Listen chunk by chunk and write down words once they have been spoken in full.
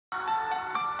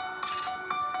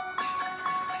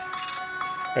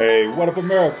Hey, what up,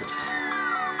 America?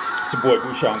 It's your boy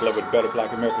Bushan Glover with Better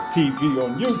Black America TV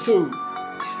on YouTube.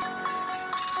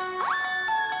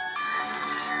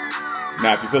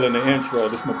 Now, if you're feeling the intro,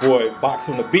 this is my boy Box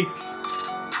on the Beats.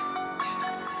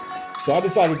 So I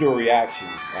decided to do a reaction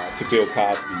to Bill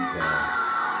Cosby's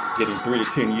getting 3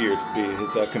 to 10 years for being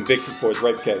his conviction for his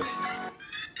rape case.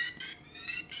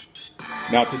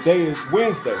 Now, today is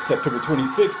Wednesday, September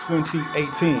 26,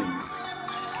 2018.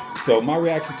 So my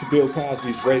reaction to Bill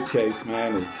Cosby's rape case,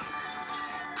 man, is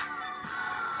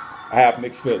I have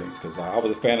mixed feelings because I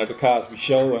was a fan of the Cosby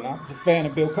Show and I was a fan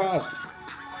of Bill Cosby.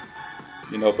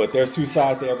 You know, but there's two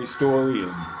sides to every story,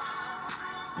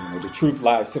 and the truth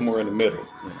lies somewhere in the middle.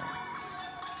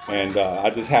 And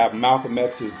I just have Malcolm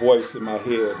X's voice in my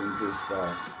head, and just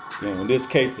in this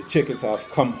case, the chickens have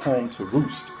come home to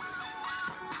roost.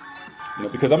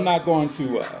 Because I'm not going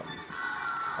to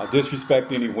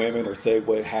disrespect any women or say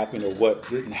what happened or what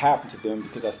didn't happen to them,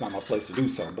 because that's not my place to do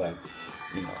so. But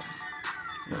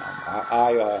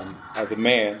I as a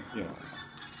man,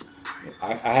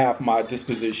 I have my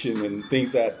disposition and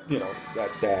things that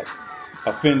that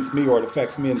offends me or it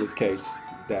affects me in this case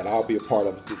that I'll be a part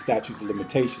of the statutes of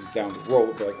limitations down the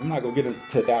road. But I'm not gonna get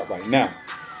into that right now.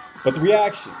 But the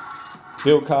reaction,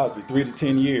 Bill Cosby, 3 to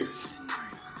 10 years.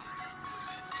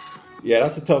 Yeah,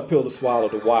 that's a tough pill to swallow,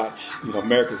 to watch,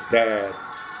 America's dad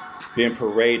being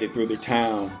paraded through the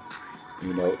town,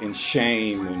 in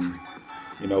shame and,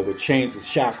 with chains and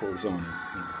shackles on him.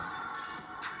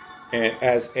 And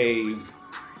as a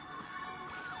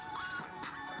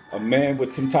man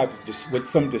with some type of, with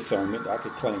some discernment, I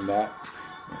could claim that,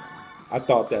 I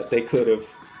thought that they could have,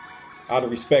 out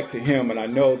of respect to him, and I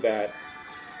know that,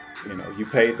 you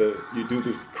do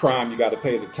the crime, you got to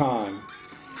pay the time,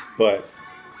 but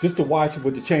just to watch it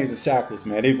with the chains and shackles,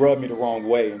 man, they rubbed me the wrong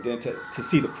way. And then to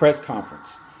see the press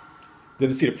conference,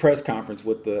 with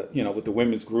the, with the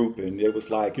women's group, and it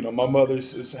was like, my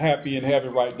mother's happy in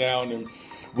heaven right now, and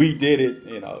we did it,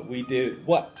 we did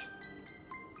what?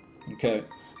 Okay,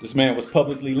 this man was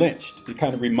publicly lynched. He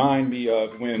kind of remind me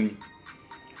of when,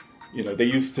 they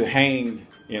used to hang,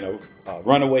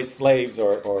 runaway slaves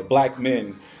or black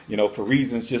men, for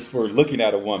reasons just for looking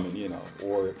at a woman,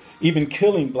 or even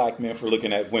killing black men for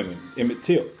looking at women, Emmett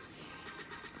Till.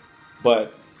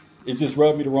 But it just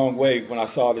rubbed me the wrong way when I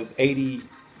saw this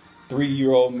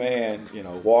 83-year-old man,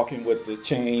 walking with the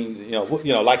chains,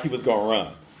 like he was going to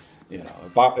run.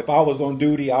 If I was on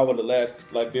duty, I would have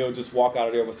let Bill just walk out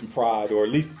of there with some pride, or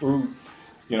at least threw,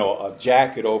 a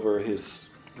jacket over his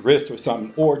wrist or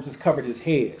something, or just covered his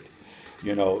head.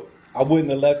 I wouldn't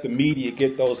have let the media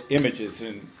get those images.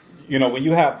 And, when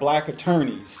you have black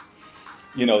attorneys,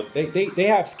 they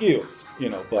have skills,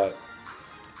 but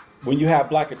when you have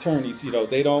black attorneys,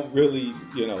 they don't really,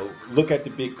 look at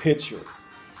the big picture,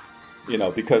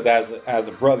 because as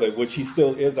a brother, which he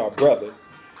still is our brother,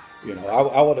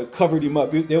 I would have covered him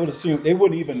up. They would assume, they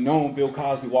wouldn't even known Bill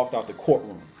Cosby walked out the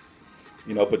courtroom,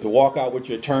 but to walk out with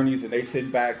your attorneys and they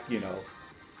sit back,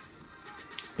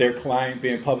 their client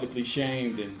being publicly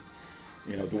shamed, and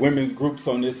the women's groups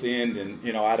on this end,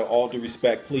 and out of all due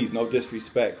respect, please, no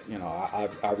disrespect,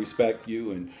 I respect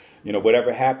you, and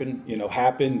whatever happened,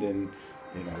 happened, and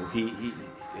he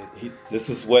this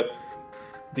is what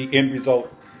the end result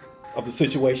of the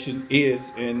situation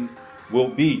is and will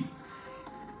be.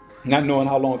 Not knowing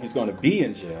how long he's going to be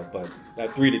in jail, but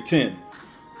that 3 to 10,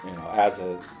 as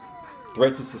a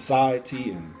threat to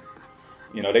society, and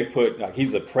they put like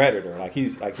he's a predator, like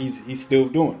he's still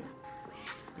doing it.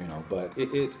 But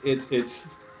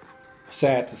it's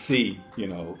sad to see,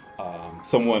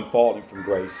 someone falling from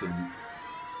grace, and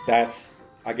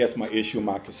that's, I guess, my issue,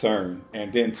 my concern.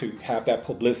 And then to have that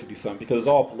publicity, because it's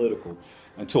all political,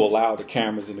 and to allow the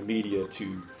cameras and the media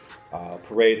to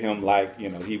parade him like,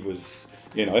 he was,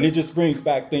 and it just brings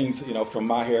back things, from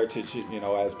my heritage,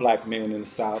 as black men in the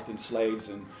South and slaves,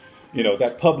 and,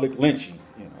 that public lynching,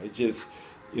 it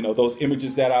just, those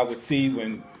images that I would see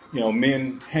when,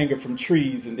 men hanging from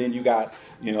trees, and then you got,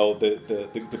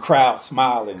 the crowd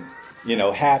smiling,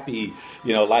 happy,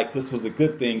 like this was a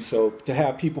good thing. So to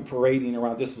have people parading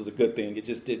around this was a good thing, it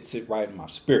just didn't sit right in my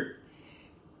spirit,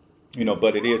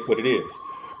 but it is what it is.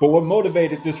 But what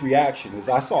motivated this reaction is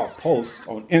I saw a post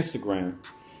on Instagram,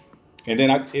 and then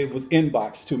it was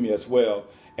inboxed to me as well,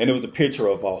 and it was a picture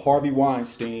of Harvey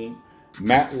Weinstein,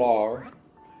 Matt Lauer,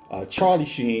 Charlie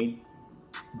Sheen,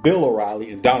 Bill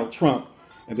O'Reilly, and Donald Trump.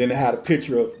 And then it had a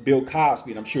picture of Bill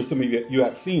Cosby, and I'm sure some of you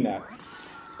have seen that.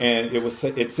 And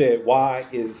it said, why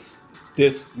is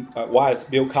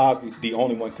Bill Cosby the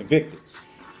only one convicted?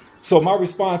 So my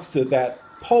response to that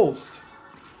post,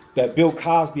 that Bill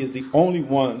Cosby is the only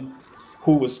one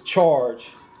who was charged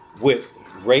with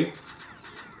rape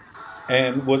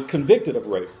and was convicted of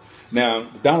rape. Now,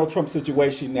 the Donald Trump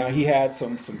situation, now he had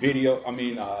some video,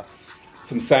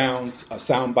 some sounds, a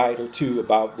sound bite or two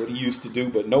about what he used to do,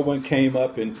 but no one came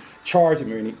up and charged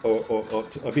him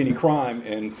of any crime.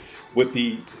 And with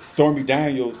the Stormy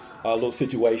Daniels little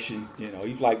situation,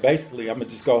 he's like, basically, I'm going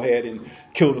to just go ahead and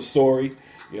kill the story.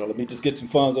 Let me just get some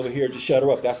funds over here, just shut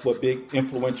her up. That's what big,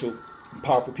 influential,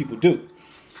 powerful people do.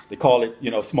 They call it,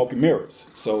 smoke and mirrors.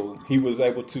 So he was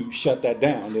able to shut that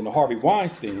down. Then the Harvey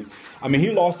Weinstein,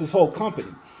 he lost his whole company,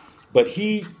 but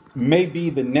he may be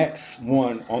the next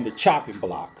one on the chopping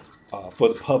block for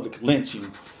the public lynching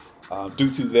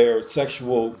due to their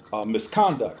sexual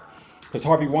misconduct. Because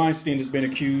Harvey Weinstein has been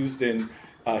accused, and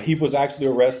he was actually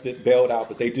arrested, bailed out,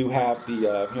 but they do have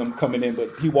the him coming in.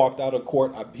 But he walked out of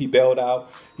court. He bailed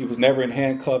out. He was never in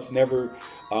handcuffs, never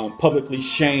publicly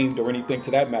shamed or anything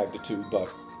to that magnitude.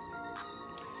 But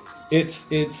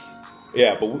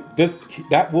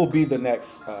that will be the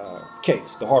next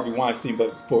case, the Harvey Weinstein.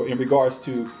 But in regards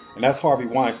to, and that's Harvey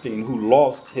Weinstein, who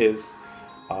lost his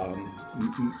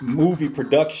movie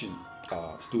production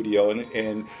studio,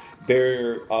 and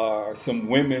there are some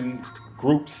women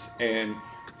groups and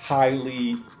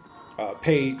highly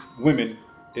paid women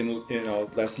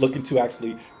that's looking to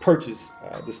actually purchase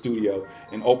the studio,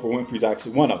 and Oprah Winfrey's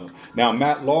actually one of them. Now,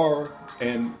 Matt Lauer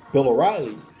and Bill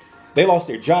O'Reilly, they lost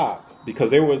their job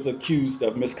because they was accused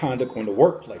of misconduct in the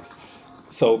workplace.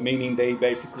 So meaning they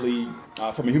basically,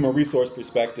 from a human resource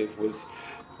perspective, was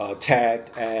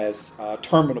tagged as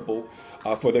terminable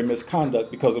for their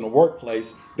misconduct, because in the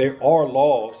workplace there are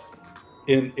laws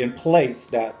in place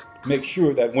that make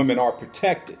sure that women are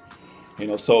protected.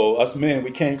 So us men,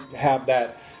 we can't have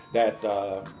that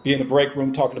be in the break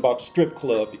room talking about the strip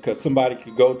club because somebody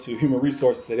could go to human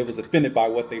resources and say they was offended by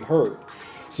what they heard.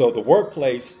 So the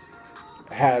workplace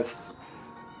has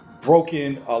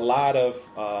broken a lot of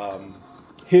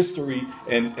history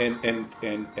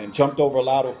and jumped over a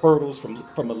lot of hurdles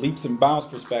from a leaps and bounds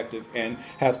perspective, and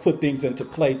has put things into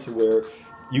play to where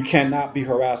you cannot be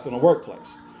harassed in the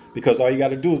workplace, because all you got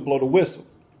to do is blow the whistle,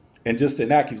 and just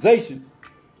an accusation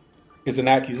is an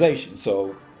accusation.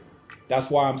 So that's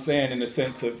why I'm saying, in the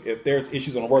sense of, if there's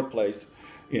issues in the workplace,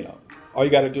 all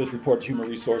you got to do is report to human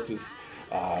resources.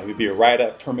 It would be a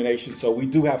write-up, termination. So we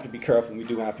do have to be careful, and we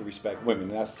do have to respect women.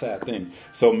 And that's a sad thing.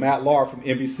 So Matt Lauer from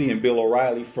NBC and Bill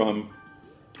O'Reilly from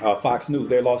Fox News,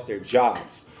 they lost their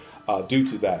jobs due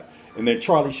to that. And then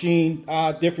Charlie Sheen,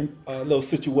 different little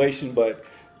situation, but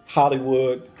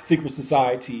Hollywood, secret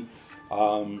society,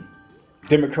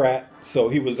 Democrat. So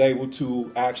he was able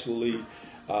to actually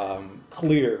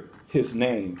clear his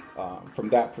name from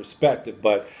that perspective.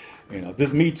 But,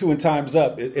 this Me Too and Time's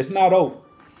Up, it's not over.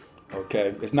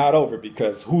 Okay, it's not over,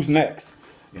 because who's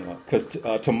next? Because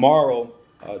tomorrow,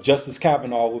 Justice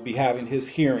Kavanaugh will be having his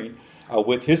hearing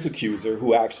with his accuser,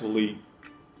 who actually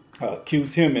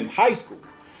accused him in high school.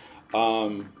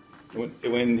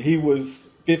 When he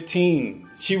was 15,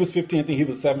 she was 15, I think he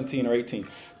was 17 or 18.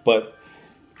 But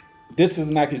this is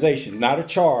an accusation, not a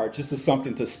charge. This is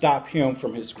something to stop him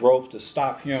from his growth, to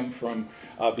stop him from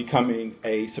becoming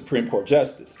a Supreme Court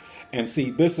justice. And see,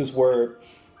 this is where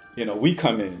we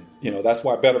come in. That's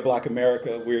why Better Black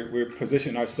America, we're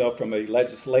positioning ourselves from a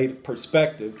legislative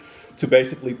perspective to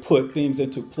basically put things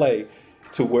into play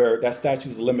to where that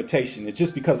statute of limitation, it's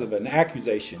just because of an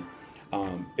accusation,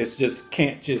 it's just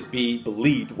can't just be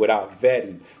believed without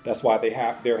vetting. That's why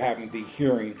they're having the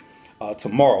hearing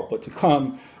tomorrow. But to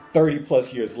come 30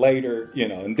 plus years later,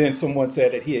 and then someone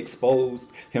said that he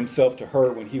exposed himself to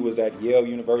her when he was at Yale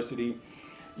University,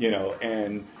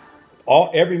 and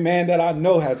every man that I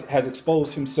know has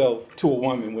exposed himself to a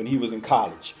woman when he was in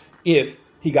college, if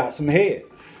he got some head.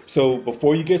 So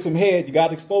before you get some head, you got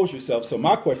to expose yourself. So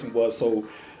my question was,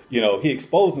 he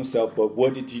exposed himself, but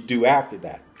what did you do after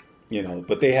that?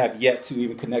 But they have yet to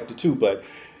even connect the two. But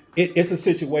it's a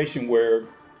situation where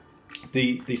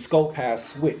the scope has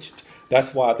switched.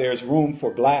 That's why there's room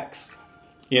for blacks,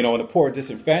 and the poor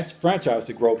disenfranchised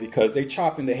to grow, because they're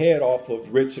chopping the head off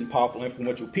of rich and powerful,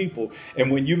 influential people. And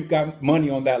when you've got money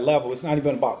on that level, it's not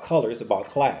even about color, it's about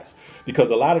class. Because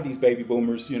a lot of these baby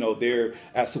boomers, they're,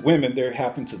 as women, they're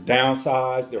having to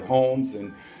downsize their homes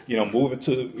and, move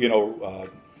into,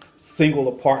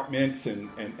 single apartments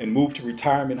and move to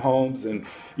retirement homes. And,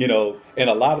 and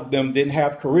a lot of them didn't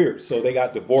have careers. So they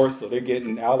got divorced, so they're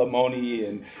getting alimony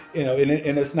and,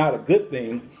 and it's not a good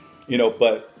thing.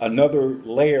 But another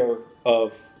layer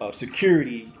of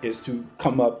security is to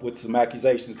come up with some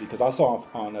accusations, because I saw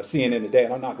on CNN today,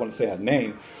 and I'm not going to say her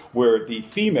name, where the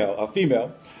female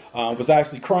was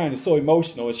actually crying and so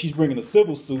emotional, and she's bringing a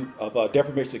civil suit of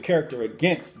defamation of character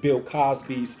against Bill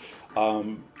Cosby's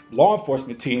law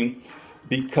enforcement team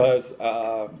because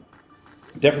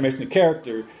defamation of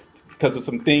character because of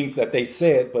some things that they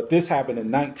said. But this happened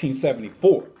in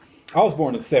 1974. I was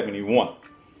born in 71.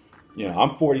 You know, I'm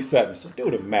 47, so do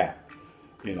the math.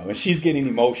 You know, and she's getting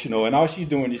emotional, and all she's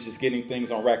doing is just getting things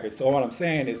on record. So what I'm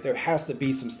saying is there has to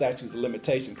be some statutes of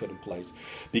limitation put in place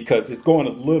because it's going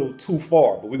a little too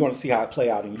far, but we're going to see how it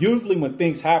play out. And usually when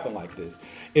things happen like this,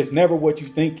 it's never what you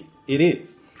think it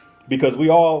is, because we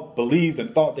all believed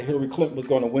and thought that Hillary Clinton was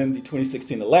going to win the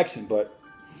 2016 election. But,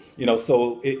 you know,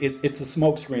 so it's a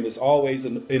smokescreen. It's always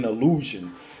an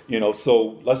illusion, you know,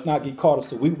 so let's not get caught up.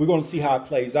 So we're going to see how it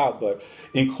plays out. But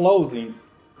in closing,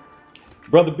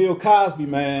 Brother Bill Cosby,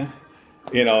 man,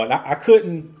 you know, and I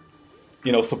couldn't,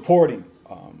 you know, support him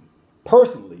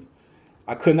personally.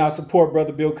 I could not support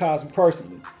Brother Bill Cosby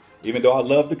personally, even though I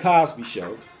love the Cosby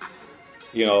Show.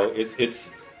 You know,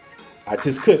 I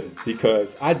just couldn't,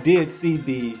 because I did see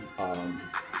the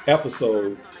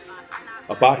episode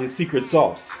about his secret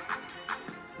sauce.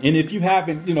 And if you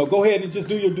haven't, you know, go ahead and just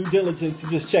do your due diligence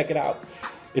and just check it out.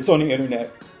 It's on the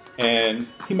internet. And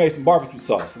he made some barbecue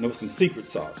sauce, and there was some secret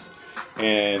sauce.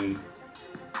 And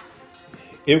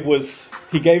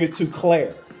he gave it to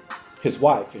Claire, his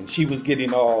wife, and she was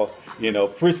getting all, you know,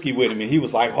 frisky with him. And he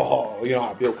was like, oh, you know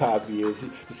how Bill Cosby is,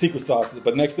 the secret sauce.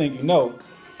 But next thing you know,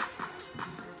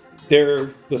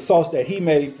 the sauce that he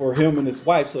made for him and his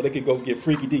wife so they could go get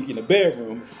freaky deaky in the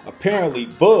bedroom, apparently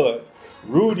Bud,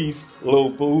 Rudy's little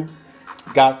boo,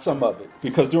 got some of it.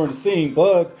 Because during the scene,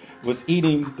 Bud was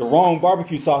eating the wrong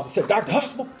barbecue sauce and said, Dr.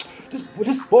 Huxtable,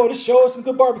 this show us some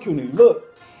good barbecue. And he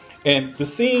looked. And the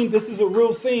scene, this is a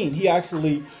real scene. He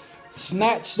actually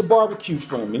snatched the barbecue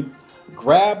from him,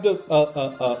 grabbed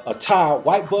a towel,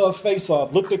 wiped Bud's face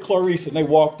off, looked at Clarice, and they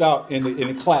walked out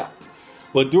and clapped.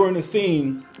 But during the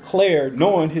scene, Claire,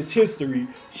 knowing his history,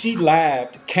 she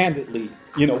laughed candidly,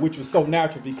 you know, which was so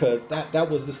natural because that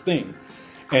was his thing.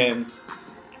 And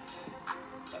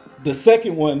the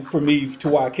second one for me, to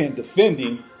why I can't defend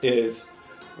him, is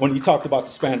when he talked about the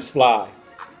Spanish fly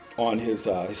on his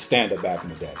stand-up back in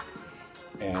the day.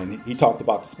 And he talked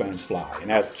about the Spanish fly.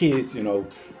 And as kids, you know,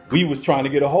 we was trying to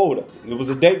get a hold of it. It was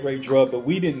a date rape drug, but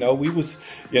we didn't know. We was,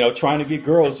 you know, trying to get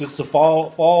girls just to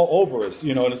fall over us,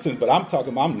 you know, in a sense. But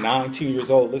I'm 19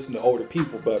 years old, listening to older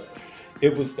people, but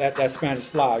it was that Spanish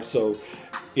fly. So,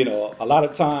 you know, a lot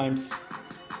of times,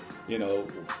 you know,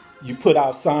 you put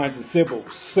out signs and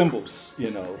symbols,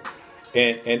 you know,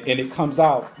 and it comes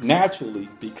out naturally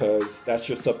because that's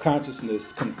your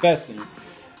subconsciousness confessing,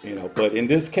 you know. But in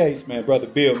this case, man, Brother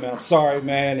Bill, man, I'm sorry,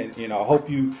 man, and, you know, I hope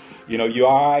you're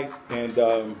all right. And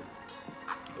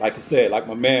like I said, like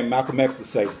my man Malcolm X would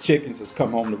say, the chickens has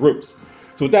come home to roost.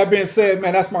 So with that being said,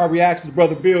 man, that's my reaction to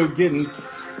Brother Bill getting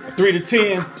a 3 to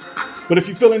 10. But if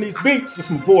you're feeling these beats, this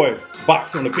is my boy,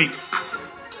 Box on the Beats.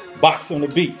 Box on the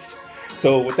Beats.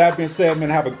 So with that being said, man,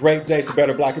 have a great day. It's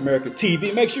Better Black America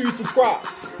TV. Make sure you subscribe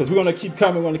because we're going to keep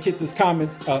coming. We're going to keep this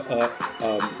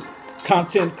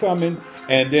content coming.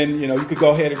 And then, you know, you could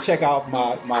go ahead and check out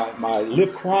my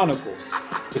Live Chronicles.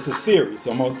 It's a series.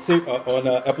 I'm on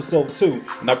episode 2.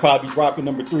 And I'll probably be dropping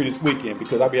number 3 this weekend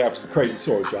because I'll be having some crazy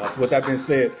stories, y'all. So with that being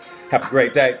said, have a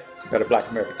great day. Better Black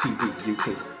America TV,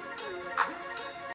 YouTube.